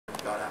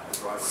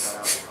driver got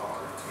out of the car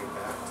and came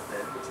back to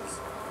them, which is,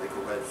 I think,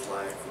 a red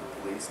flag for the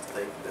police to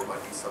think there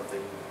might be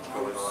something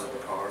going on in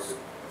the car that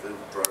the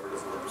driver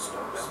doesn't let them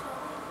know about.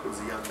 There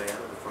was a young man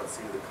in the front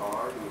seat of the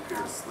car who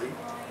appeared asleep,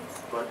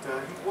 but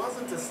he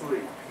wasn't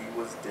asleep. He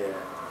was dead.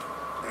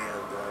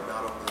 And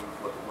not only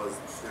was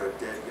there a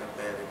dead young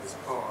man in his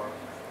car,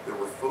 there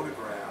were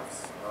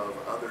photographs of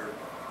other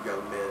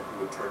young men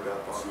who had turned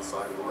up on the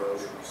side of the road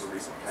in the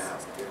recent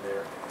past in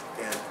there,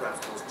 and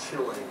perhaps most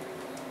chilling,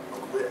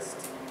 a list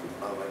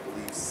of, I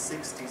believe,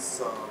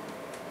 60-some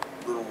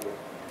little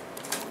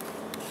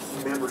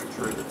memory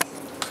triggers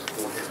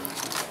for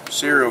him.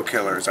 Serial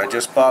killers. I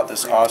just bought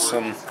this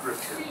awesome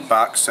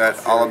box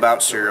set all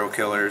about serial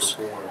killers.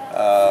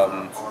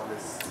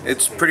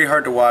 It's pretty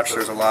hard to watch.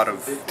 There's a lot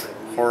of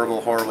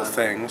horrible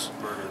things.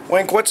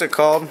 Wink, what's it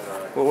called?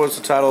 What was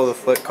the title of the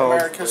flick called?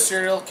 American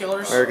Serial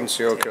Killers. American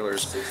Serial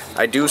Killers.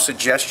 I do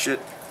suggest it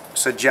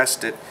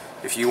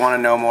if you want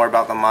to know more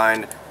about the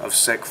mind of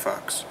sick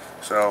fucks.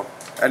 So,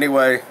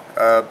 anyway,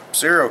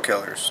 serial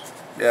killers.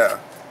 Yeah.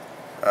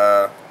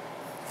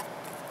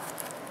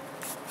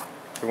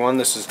 For one,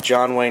 this is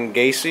John Wayne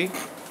Gacy.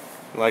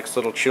 He likes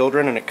little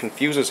children, and it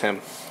confuses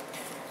him.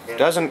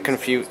 It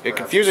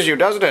confuses you,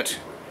 doesn't it?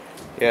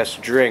 Yes,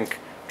 drink.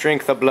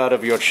 Drink the blood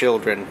of your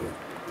children.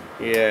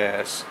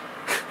 Yes.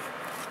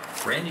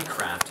 Randy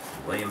Kraft,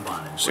 William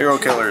Bonin. Serial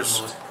killers.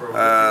 Most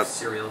prolific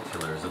serial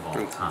killers of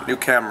all time. New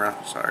camera,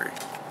 sorry.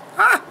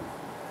 Ah!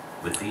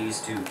 With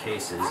these two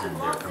cases and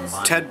their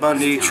combined Ted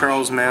Bundy,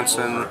 Charles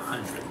Manson,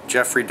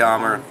 Jeffrey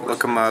Dahmer.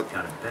 Look them up.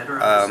 Got a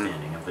better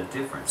understanding of the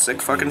difference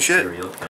Sick fucking shit.